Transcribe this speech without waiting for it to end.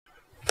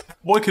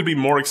What could be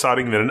more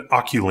exciting than an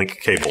Oculink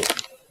cable?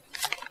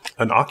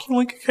 An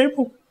Oculink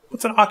cable?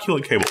 What's an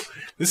Oculink cable?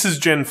 This is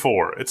Gen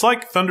 4. It's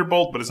like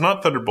Thunderbolt, but it's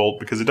not Thunderbolt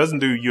because it doesn't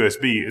do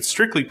USB. It's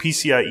strictly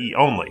PCIe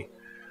only.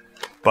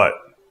 But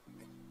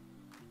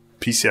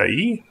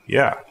PCIe?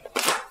 Yeah.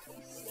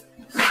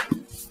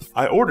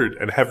 I ordered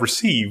and have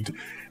received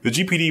the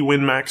GPD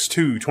Win Max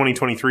 2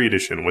 2023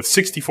 edition with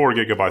 64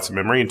 gigabytes of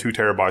memory and 2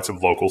 terabytes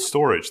of local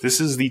storage.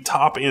 This is the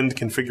top-end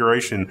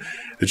configuration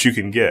that you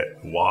can get.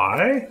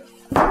 Why?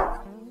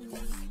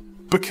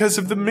 Because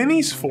of the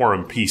Minis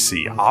Forum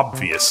PC,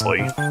 obviously.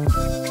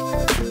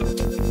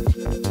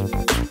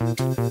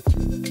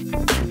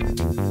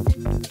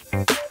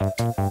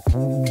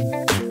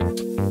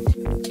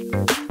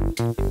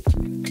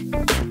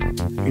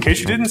 In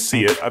case you didn't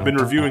see it, I've been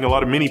reviewing a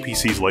lot of mini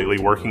PCs lately,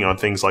 working on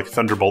things like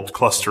Thunderbolt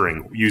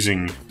clustering,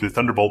 using the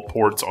Thunderbolt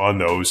ports on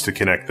those to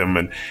connect them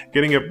and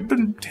getting a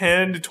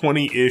 10 to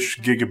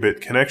 20-ish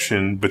gigabit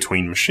connection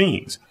between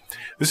machines.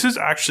 This is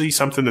actually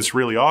something that's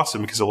really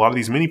awesome because a lot of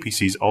these mini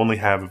PCs only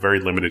have a very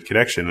limited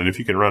connection. And if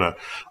you can run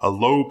a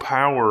low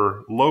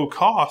power, low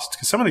cost,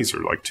 because some of these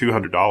are like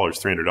 $200,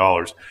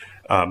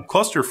 $300,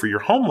 cluster for your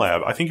home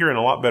lab, I think you're in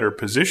a lot better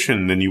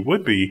position than you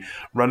would be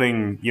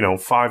running,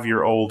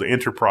 5-year-old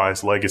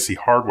enterprise legacy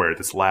hardware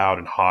that's loud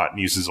and hot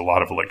and uses a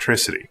lot of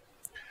electricity.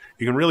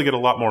 You can really get a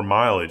lot more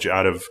mileage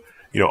out of,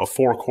 a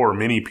 4-core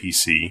mini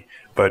PC.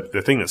 But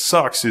the thing that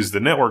sucks is the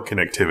network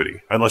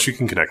connectivity, unless you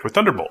can connect with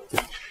Thunderbolt.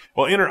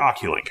 Well, enter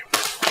Oculink.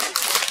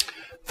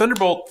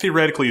 Thunderbolt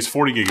theoretically is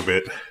 40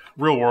 gigabit.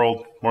 Real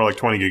world, more like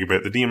 20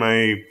 gigabit. The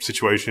DMA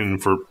situation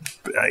for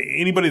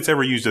anybody that's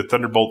ever used a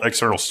Thunderbolt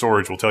external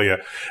storage will tell you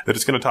that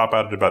it's going to top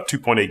out at about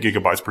 2.8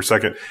 gigabytes per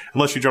second,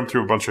 unless you jump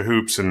through a bunch of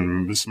hoops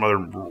and some other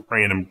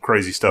random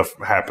crazy stuff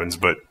happens,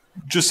 but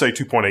just say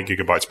 2.8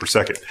 gigabytes per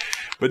second.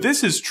 But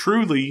this is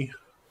truly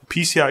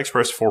PCI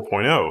Express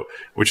 4.0,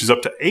 which is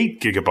up to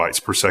 8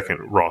 gigabytes per second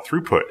raw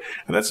throughput.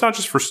 And that's not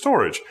just for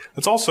storage.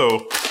 That's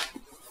also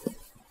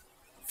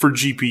for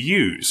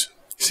GPUs.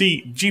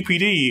 See,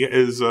 GPD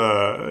is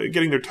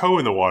getting their toe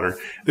in the water.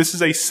 This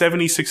is a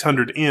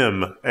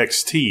 7600M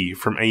XT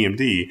from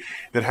AMD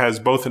that has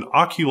both an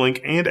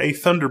Oculink and a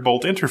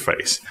Thunderbolt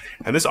interface.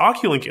 And this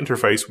Oculink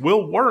interface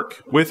will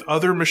work with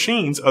other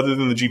machines other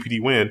than the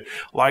GPD Win,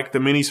 like the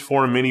Minis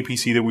Forum mini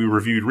PC that we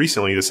reviewed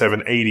recently, the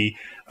 780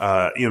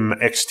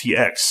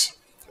 MXTX.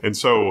 And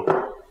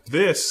so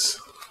this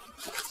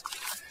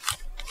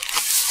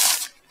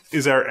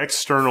is our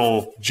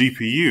external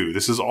GPU.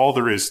 This is all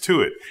there is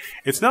to it.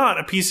 It's not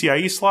a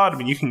PCIe slot. I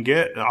mean, you can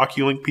get an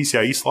Oculink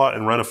PCIe slot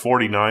and run a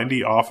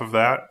 4090 off of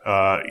that.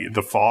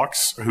 The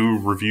Fox, who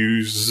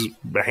reviews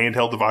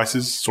handheld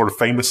devices sort of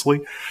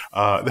famously,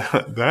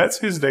 that's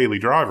his daily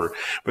driver.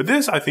 But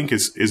this, I think,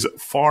 is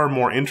far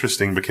more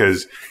interesting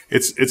because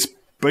it's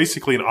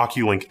basically an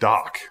Oculink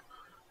dock,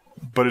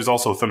 but it's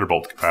also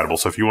Thunderbolt compatible.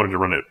 So if you wanted to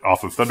run it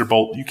off of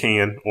Thunderbolt, you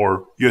can,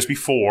 or USB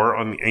 4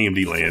 on the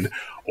AMD land,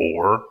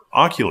 or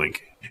Oculink.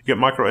 You get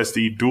micro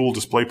SD, dual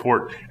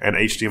DisplayPort, and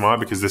HDMI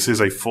because this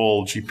is a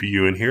full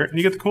GPU in here. And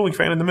you get the cooling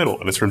fan in the middle,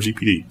 and it's from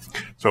GPD.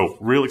 So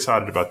real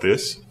excited about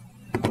this.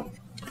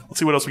 Let's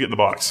see what else we get in the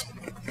box.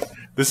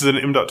 This is an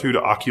M.2 to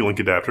Oculink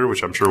adapter,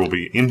 which I'm sure will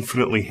be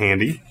infinitely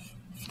handy.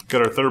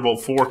 Got our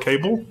Thunderbolt 4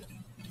 cable.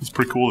 It's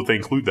pretty cool that they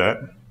include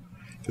that.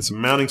 Got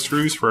some mounting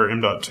screws for our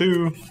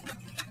M.2.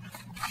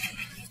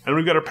 And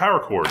we've got our power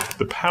cord.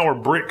 The power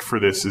brick for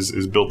this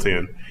is built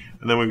in.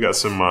 And then we've got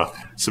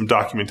some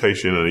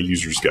documentation and a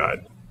user's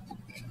guide.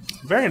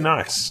 Very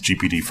nice,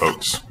 GPD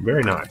folks.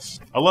 Very nice.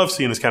 I love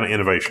seeing this kind of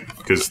innovation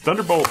because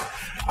Thunderbolt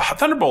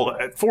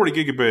at 40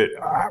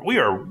 gigabit, we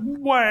are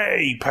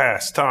way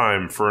past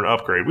time for an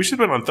upgrade. We should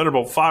have been on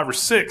Thunderbolt 5 or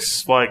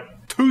 6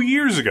 like 2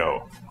 years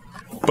ago.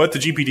 But the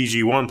GPD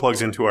G1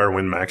 plugs into our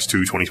Win Max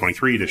 2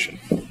 2023 edition.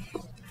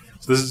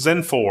 So this is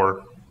Zen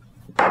 4,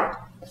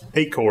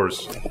 8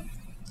 cores.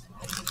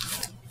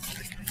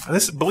 And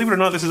this, believe it or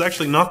not, this is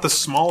actually not the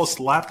smallest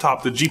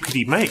laptop that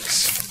GPD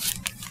makes.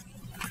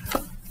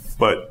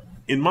 But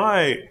in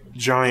my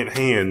giant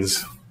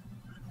hands,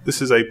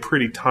 this is a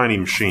pretty tiny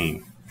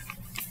machine.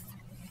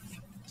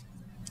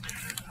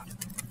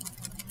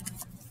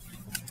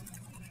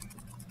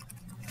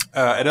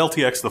 At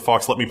LTX, the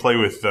Fox let me play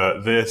with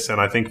this, and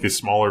I think the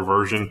smaller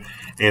version.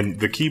 And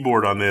the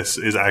keyboard on this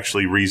is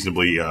actually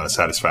reasonably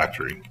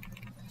satisfactory.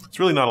 It's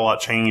really not a lot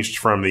changed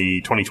from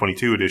the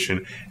 2022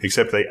 edition,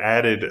 except they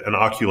added an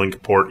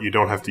Oculink port. You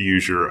don't have to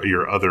use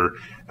your other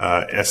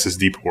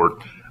SSD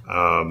port.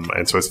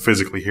 And so it's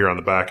physically here on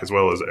the back, as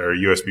well as our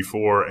USB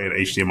 4 and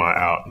HDMI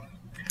out.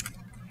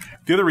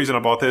 The other reason I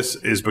bought this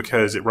is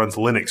because it runs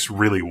Linux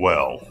really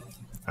well.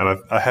 And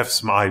I have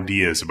some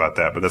ideas about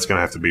that, but that's going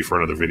to have to be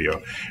for another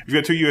video. You've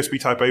got 2 USB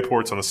Type-A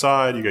ports on the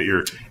side. You got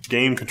your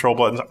game control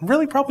buttons. I'm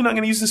really probably not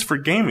going to use this for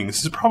gaming.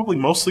 This is probably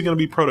mostly going to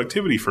be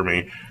productivity for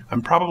me.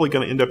 I'm probably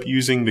going to end up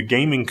using the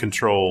gaming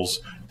controls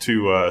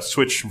to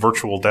switch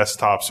virtual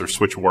desktops or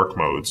switch work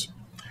modes.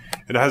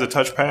 It has a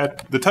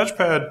touchpad. The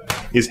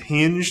touchpad is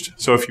hinged,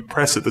 so if you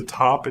press at the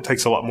top, it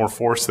takes a lot more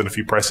force than if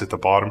you press at the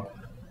bottom.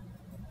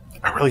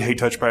 I really hate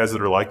touchpads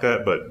that are like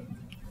that, but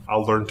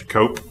I'll learn to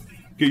cope.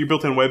 Get your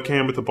built-in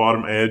webcam at the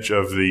bottom edge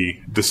of the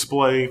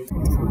display.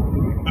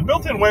 The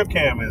built-in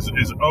webcam is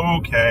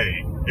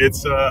okay.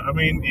 It's,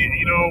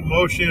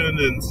 motion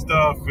and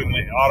stuff and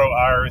the auto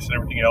iris and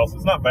everything else,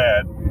 it's not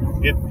bad.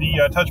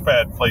 The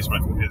touchpad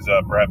placement is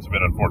perhaps a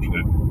bit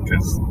unfortunate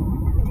because,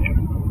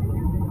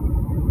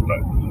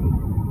 but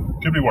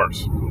could be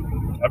worse.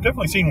 I've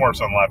definitely seen worse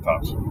on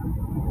laptops.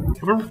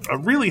 A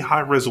really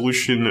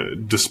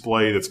high-resolution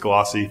display that's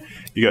glossy.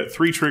 You got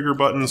 3 trigger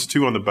buttons,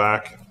 2 on the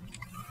back,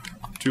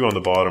 2 on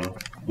the bottom,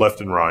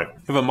 left and right.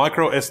 You have a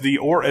micro SD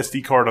or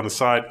SD card on the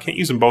side. Can't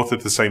use them both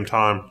at the same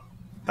time.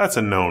 That's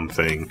a known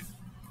thing.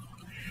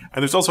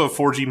 And there's also a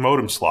 4G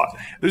modem slot.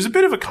 There's a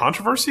bit of a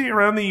controversy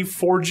around the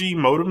 4G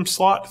modem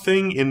slot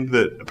thing in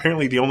that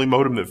apparently the only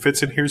modem that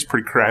fits in here is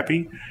pretty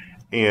crappy.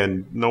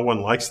 And no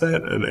one likes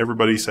that. And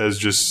everybody says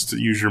just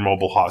use your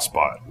mobile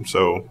hotspot.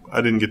 So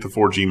I didn't get the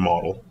 4G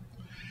model.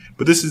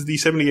 But this is the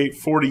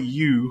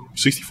 7840U,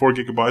 64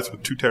 gigabytes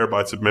with 2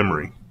 terabytes of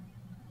memory.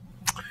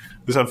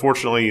 This,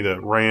 unfortunately, the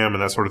RAM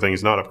and that sort of thing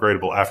is not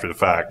upgradable after the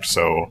fact,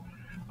 so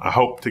I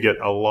hope to get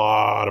a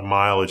lot of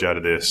mileage out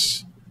of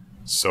this.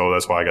 So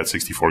that's why I got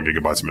 64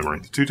 gigabytes of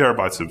memory. 2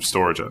 terabytes of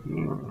storage,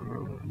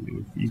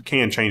 you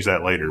can change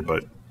that later,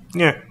 but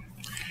yeah.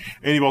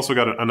 And you've also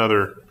got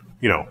another,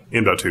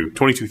 M.2,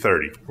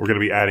 2230. We're going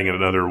to be adding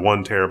another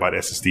 1 terabyte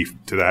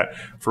SSD to that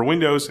for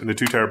Windows, and the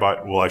 2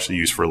 terabyte we'll actually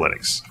use for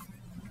Linux.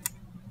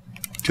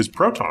 Because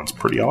Proton's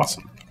pretty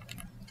awesome.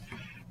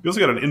 You also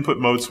got an input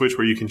mode switch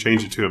where you can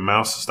change it to a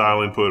mouse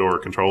style input or a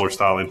controller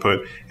style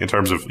input in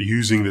terms of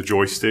using the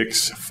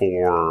joysticks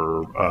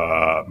for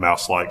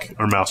mouse-like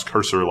or mouse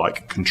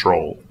cursor-like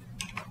control.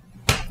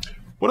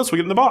 What else we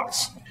get in the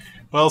box?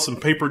 Well, some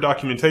paper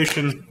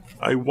documentation,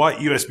 a white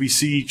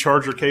USB-C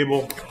charger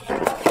cable,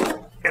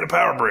 and a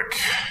power brick.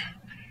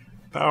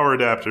 Power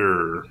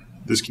adapter.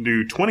 This can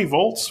do 20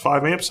 volts,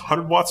 5 amps,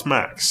 100 watts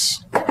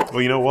max.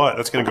 Well, you know what?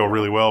 That's going to go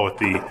really well with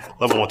the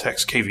Level 1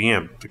 Tech's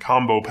KVM, the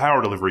combo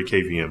power delivery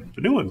KVM,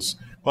 the new ones.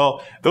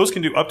 Well, those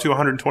can do up to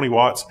 120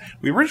 watts.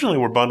 We originally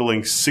were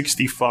bundling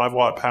 65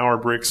 watt power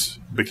bricks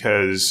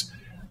because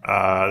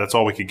that's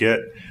all we could get.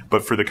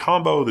 But for the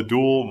combo, the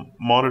dual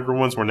monitor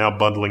ones, we're now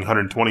bundling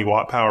 120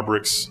 watt power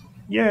bricks.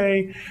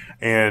 Yay!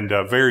 And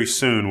very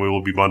soon we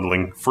will be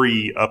bundling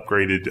free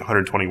upgraded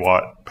 120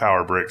 watt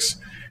power bricks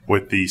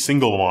with the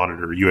single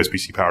monitor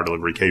USB-C power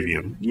delivery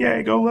KVM.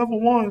 Yay, go Level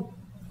 1.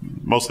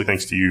 Mostly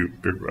thanks to you,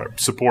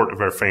 support of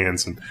our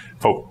fans and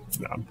folks.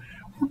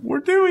 We're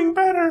doing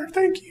better,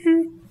 thank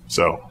you.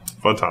 So,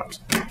 fun times.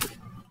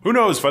 Who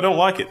knows if I don't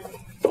like it?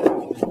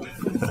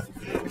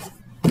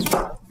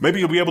 Maybe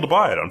you'll be able to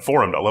buy it on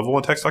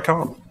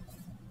forum.level1text.com.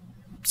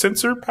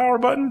 Sensor power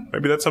button?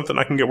 Maybe that's something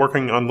I can get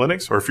working on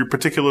Linux. Or if you're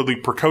particularly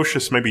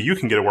precocious, maybe you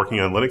can get it working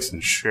on Linux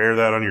and share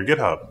that on your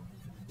GitHub.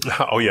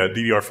 Oh yeah,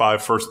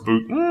 DDR5 first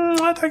boot.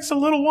 That takes a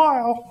little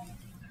while.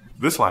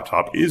 This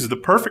laptop is the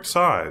perfect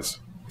size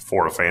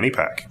for a fanny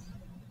pack.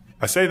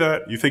 I say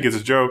that, you think it's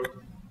a joke.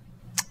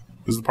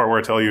 This is the part where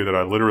I tell you that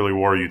I literally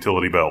wore a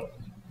utility belt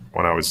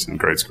when I was in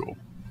grade school,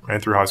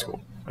 and through high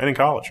school, and in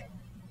college.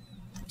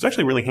 It's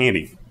actually really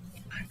handy.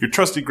 Your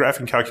trusted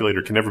graphing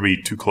calculator can never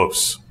be too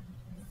close.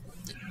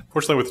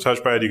 Fortunately, with the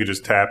touchpad, you can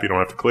just tap, you don't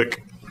have to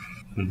click.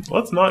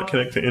 Let's not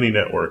connect to any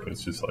network.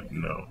 It's just like,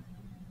 no.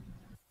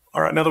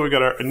 All right, now that we've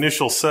got our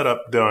initial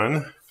setup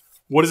done,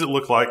 what does it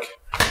look like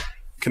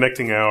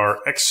connecting our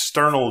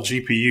external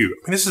GPU? I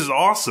mean, this is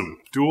awesome.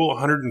 Dual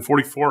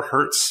 144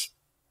 hertz,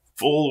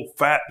 full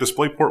fat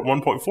DisplayPort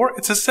 1.4.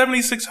 It's a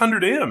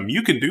 7600M.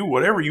 You can do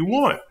whatever you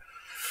want.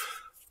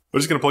 We're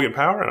just going to plug in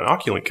power and an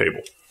Oculink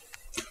cable.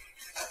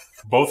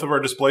 Both of our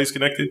displays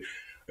connected.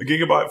 A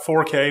Gigabyte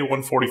 4K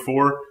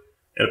 144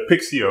 and a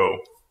Pixio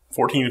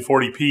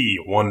 1440p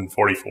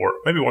 144,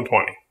 maybe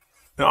 120.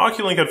 Now,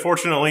 Oculink,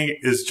 unfortunately,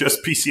 is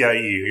just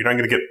PCIe. You're not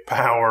going to get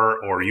power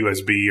or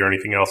USB or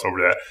anything else over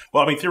that.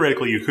 Well, I mean,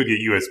 theoretically, you could get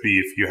USB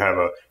if you have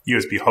a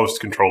USB host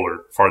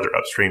controller farther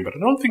upstream, but I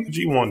don't think the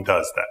G1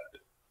 does that.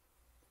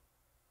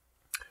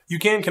 You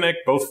can connect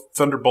both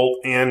Thunderbolt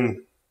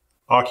and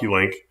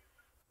Oculink,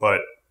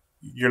 but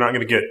you're not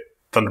going to get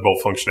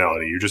Thunderbolt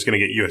functionality. You're just going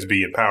to get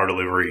USB and power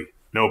delivery,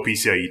 no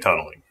PCIe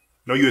tunneling,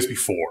 no USB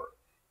 4.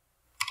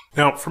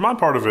 Now, for my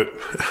part of it,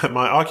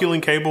 my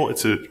Oculink cable,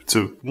 it's a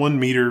 1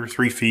 meter,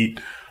 3 feet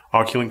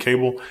Oculink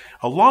cable.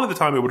 A lot of the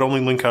time, it would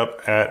only link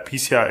up at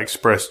PCI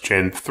Express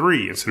Gen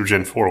 3 instead of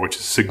Gen 4, which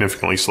is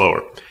significantly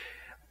slower.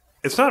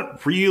 It's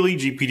not really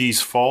GPD's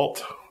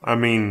fault. I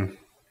mean,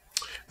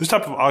 this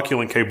type of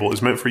Oculink cable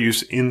is meant for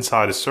use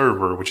inside a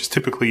server, which is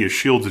typically a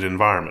shielded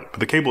environment.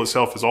 But the cable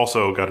itself has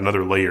also got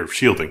another layer of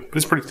shielding. But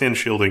it's pretty thin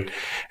shielding.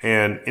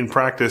 And in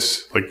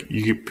practice, like,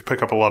 you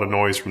pick up a lot of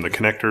noise from the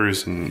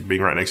connectors and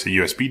being right next to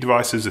USB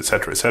devices, et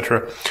cetera, et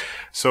cetera.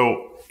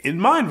 So in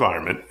my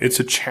environment, it's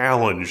a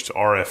challenged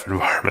RF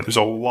environment. There's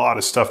a lot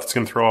of stuff that's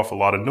going to throw off a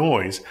lot of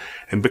noise.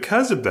 And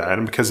because of that,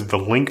 and because of the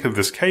length of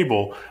this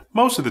cable,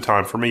 most of the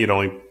time for me, it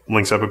only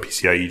links up a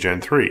PCIe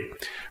Gen 3.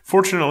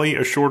 Fortunately,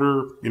 a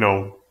shorter,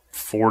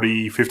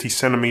 40, 50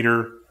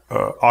 centimeter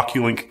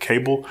Oculink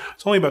cable.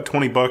 It's only about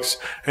 $20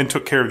 and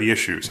took care of the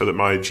issue so that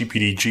my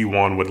GPD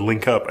G1 would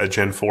link up at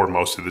Gen 4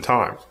 most of the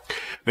time.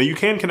 Now you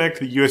can connect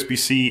the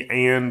USB-C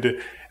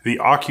and the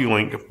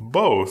Oculink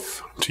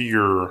both to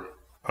your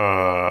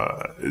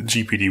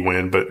GPD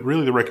Win, but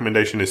really the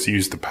recommendation is to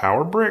use the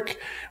power brick,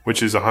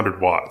 which is 100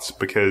 watts,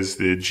 because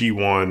the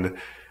G1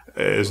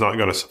 is not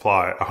going to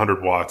supply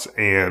 100 watts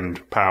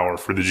and power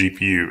for the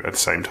GPU at the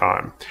same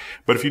time.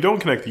 But if you don't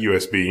connect the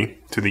USB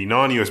to the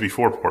non-USB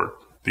 4 port,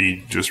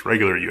 the just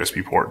regular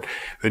USB port,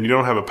 then you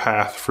don't have a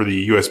path for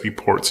the USB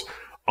ports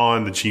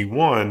on the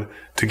G1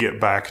 to get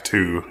back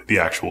to the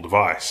actual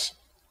device.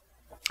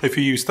 If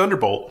you use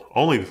Thunderbolt,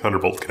 only the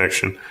Thunderbolt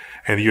connection,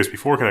 and the USB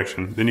 4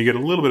 connection, then you get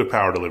a little bit of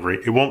power delivery.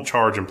 It won't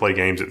charge and play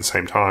games at the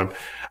same time,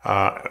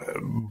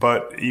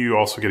 but you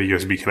also get a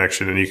USB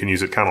connection and you can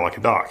use it kind of like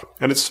a dock.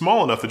 And it's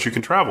small enough that you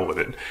can travel with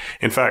it.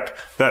 In fact,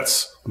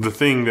 that's the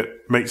thing that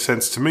makes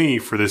sense to me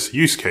for this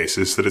use case,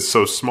 is that it's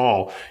so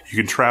small you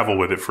can travel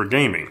with it for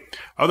gaming.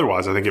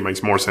 Otherwise, I think it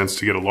makes more sense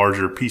to get a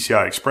larger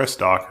PCI Express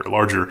dock, or a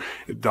larger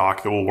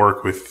dock that will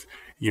work with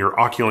your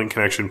Oculink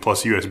connection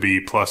plus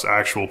USB plus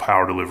actual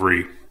power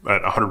delivery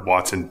at 100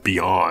 watts and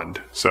beyond.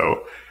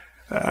 So,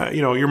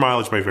 your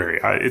mileage may vary.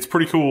 It's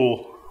pretty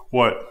cool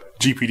what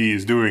GPD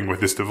is doing with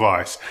this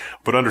device,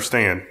 but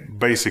understand,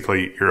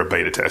 basically, you're a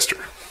beta tester.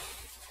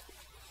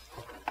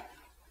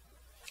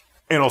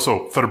 And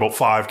also, Thunderbolt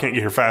 5 can't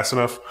get here fast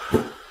enough,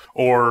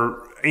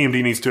 or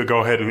AMD needs to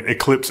go ahead and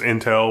eclipse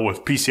Intel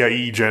with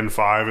PCIe Gen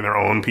 5 and their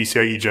own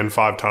PCIe Gen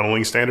 5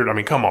 tunneling standard. I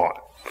mean, come on.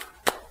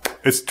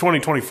 It's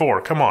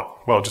 2024. Come on.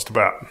 Well, just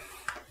about.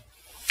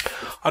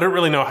 I don't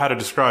really know how to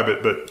describe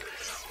it, but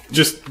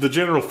just the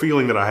general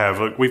feeling that I have,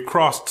 like, we've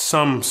crossed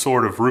some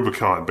sort of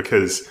Rubicon,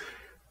 because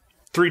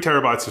 3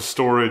 terabytes of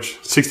storage,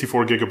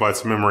 64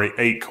 gigabytes of memory,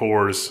 8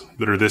 cores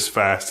that are this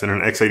fast in an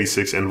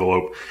x86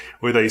 envelope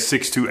with a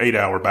 6 to 8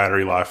 hour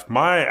battery life.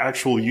 My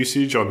actual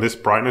usage on this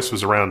brightness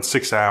was around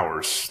 6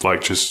 hours,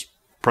 like just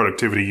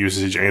productivity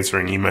usage,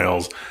 answering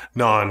emails,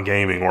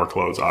 non-gaming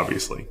workloads,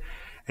 obviously.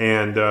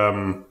 And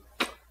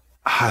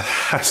I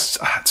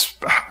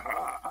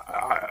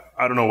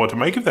don't know what to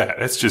make of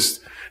that.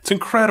 It's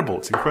incredible.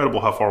 It's incredible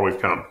how far we've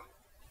come.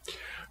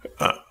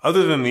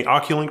 Other than the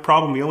Oculink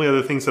problem, the only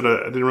other things that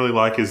I didn't really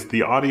like is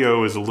the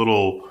audio is a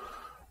little...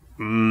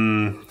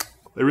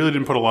 they really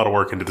didn't put a lot of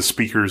work into the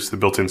speakers, the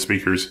built-in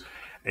speakers.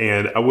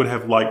 And I would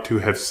have liked to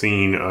have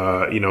seen,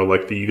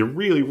 like the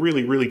really,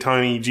 really, really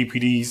tiny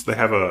GPDs. They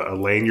have a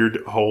lanyard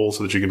hole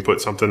so that you can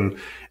put something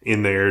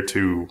in there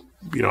to,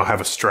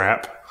 have a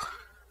strap.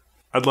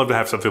 I'd love to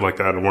have something like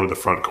that in one of the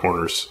front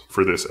corners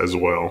for this as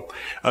well.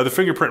 The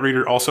fingerprint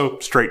reader, also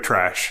straight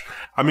trash.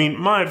 I mean,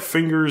 my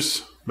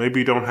fingers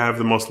maybe don't have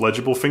the most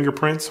legible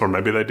fingerprints, or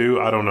maybe they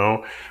do, I don't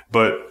know.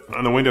 But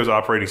on the Windows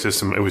operating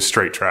system, it was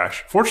straight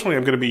trash. Fortunately,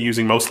 I'm going to be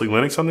using mostly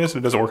Linux on this.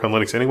 It doesn't work on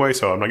Linux anyway,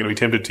 so I'm not going to be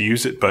tempted to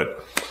use it.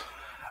 But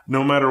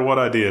no matter what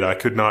I did, I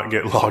could not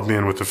get logged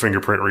in with the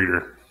fingerprint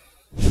reader.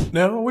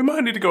 Now, we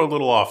might need to go a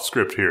little off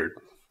script here.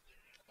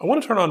 I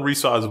want to turn on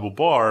resizable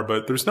bar,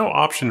 but there's no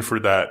option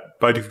for that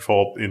by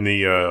default in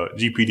the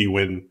GPD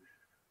Win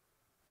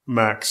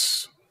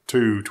Max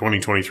 2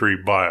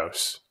 2023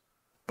 BIOS.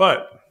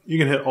 But you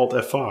can hit Alt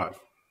F5.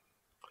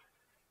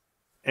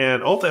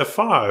 And Alt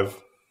F5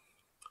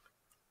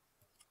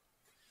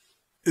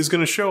 is going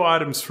to show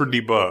items for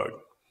debug.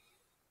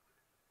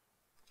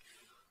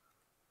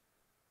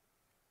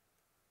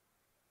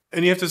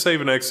 And you have to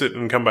save and exit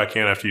and come back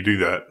in after you do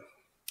that.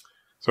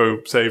 So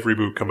save,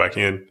 reboot, come back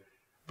in.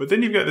 But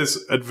then you've got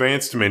this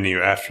advanced menu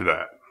after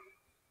that.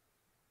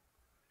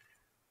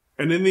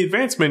 And in the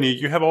advanced menu,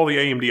 you have all the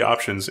AMD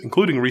options,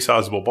 including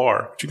resizable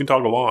bar, which you can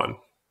toggle on.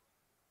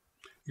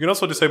 You can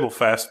also disable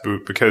fast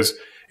boot, because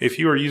if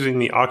you are using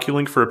the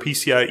Oculink for a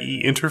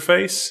PCIe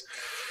interface,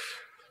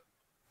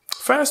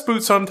 fast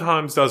boot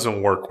sometimes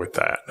doesn't work with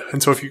that.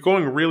 And so if you're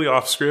going really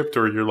off script,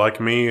 or you're like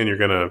me and you're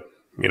going to,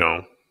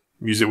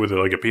 use it with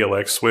like a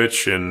PLX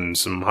switch and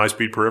some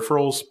high-speed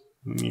peripherals,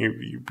 you're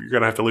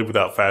going to have to live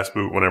without fast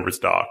boot whenever it's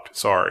docked.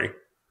 Sorry.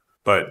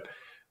 But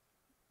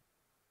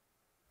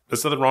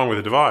there's nothing wrong with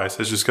the device.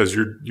 It's just because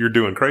you're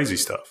doing crazy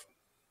stuff.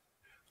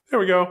 There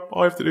we go.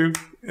 All I have to do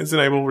is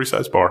enable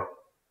resize bar.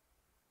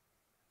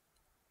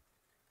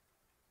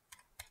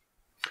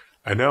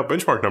 And now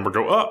benchmark number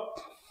go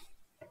up.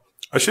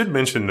 I should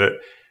mention that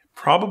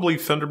probably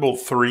Thunderbolt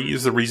 3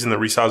 is the reason that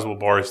resizable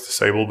bar is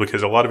disabled,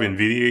 because a lot of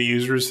NVIDIA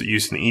users that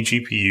use an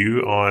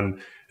eGPU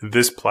on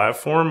this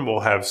platform will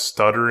have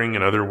stuttering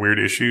and other weird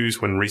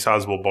issues when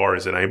resizable bar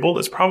is enabled.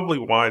 That's probably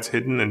why it's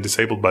hidden and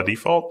disabled by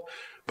default.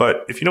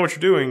 But if you know what you're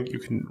doing, you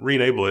can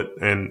re-enable it,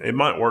 and it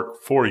might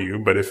work for you.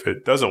 But if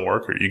it doesn't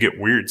work, or you get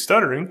weird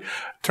stuttering,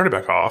 turn it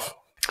back off.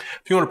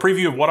 If you want a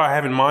preview of what I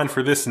have in mind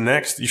for this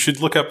next, you should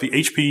look up the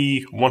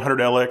HP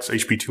 100LX,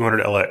 HP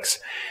 200LX.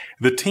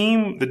 The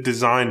team that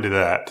designed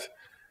that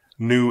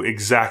knew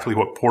exactly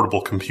what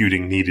portable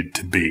computing needed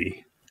to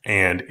be.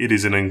 And it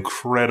is an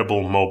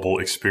incredible mobile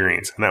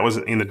experience. And that was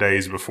in the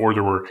days before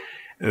there were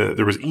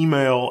there was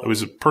email. It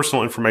was a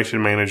personal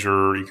information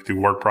manager. You could do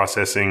word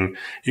processing.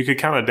 You could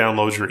kind of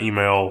download your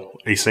email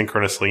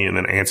asynchronously and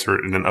then answer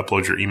it and then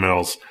upload your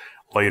emails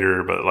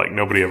later. But like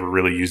nobody ever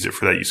really used it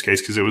for that use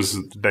case because it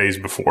was days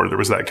before there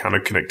was that kind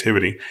of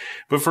connectivity.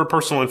 But for a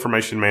personal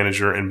information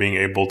manager and being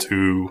able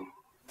to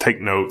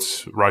take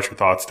notes, write your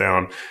thoughts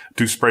down,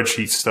 do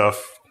spreadsheet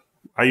stuff,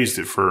 I used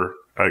it for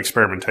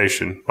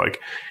experimentation. Like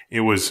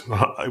it was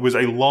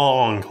a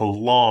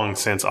long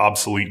since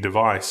obsolete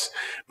device.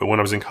 But when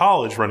I was in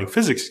college running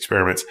physics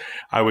experiments,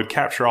 I would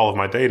capture all of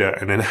my data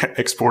and then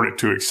export it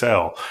to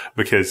Excel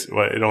because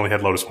it only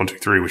had Lotus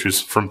 123, which is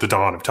from the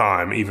dawn of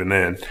time, even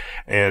then.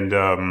 And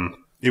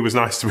it was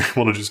nice to be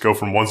able to just go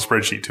from one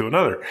spreadsheet to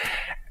another.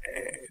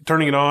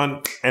 Turning it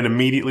on and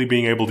immediately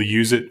being able to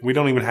use it, we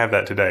don't even have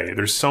that today.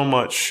 There's so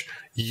much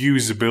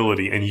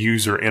usability and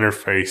user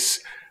interface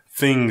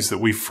things that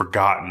we've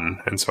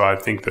forgotten. And so I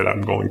think that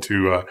I'm going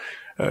to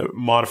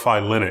modify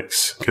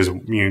Linux because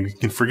you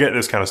can forget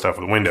this kind of stuff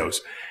with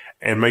Windows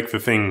and make the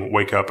thing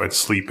wake up and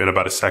sleep in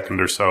about a second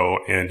or so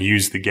and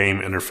use the game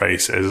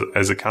interface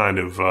as a kind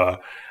of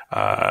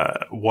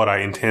what I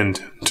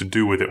intend to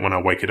do with it when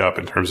I wake it up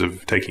in terms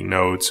of taking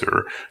notes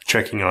or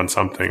checking on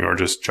something or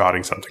just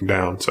jotting something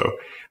down. So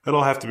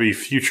that'll have to be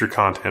future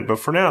content. But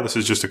for now, this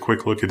is just a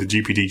quick look at the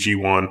GPD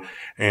G1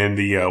 and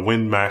the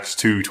Win Max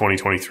 2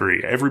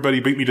 2023. Everybody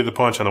beat me to the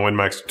punch on the Win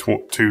Max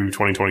 2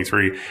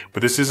 2023,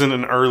 but this isn't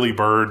an early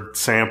bird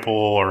sample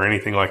or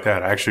anything like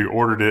that. I actually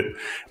ordered it,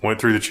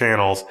 went through the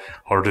channels,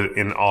 ordered it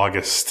in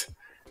August,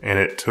 and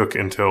it took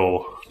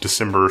until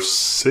December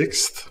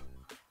 6th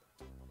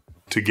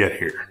to get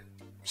here.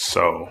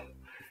 So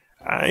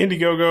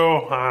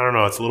Indiegogo, I don't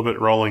know, it's a little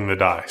bit rolling the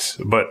dice,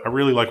 but I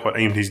really like what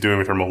AMD's doing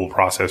with their mobile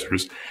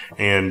processors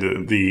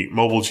and the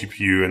mobile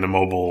GPU and the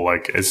mobile,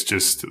 it's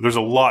just, there's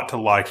a lot to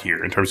like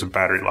here in terms of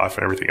battery life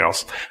and everything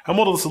else. I'm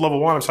Will, this is Level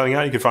 1. I'm signing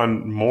out. You can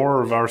find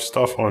more of our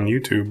stuff on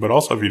YouTube, but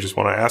also if you just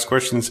want to ask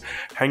questions,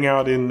 hang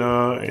out on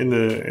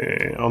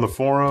the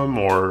forum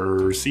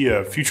or see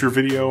a future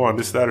video on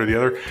this, that, or the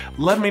other,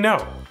 let me know.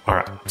 All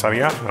right,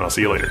 signing out, and I'll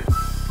see you later.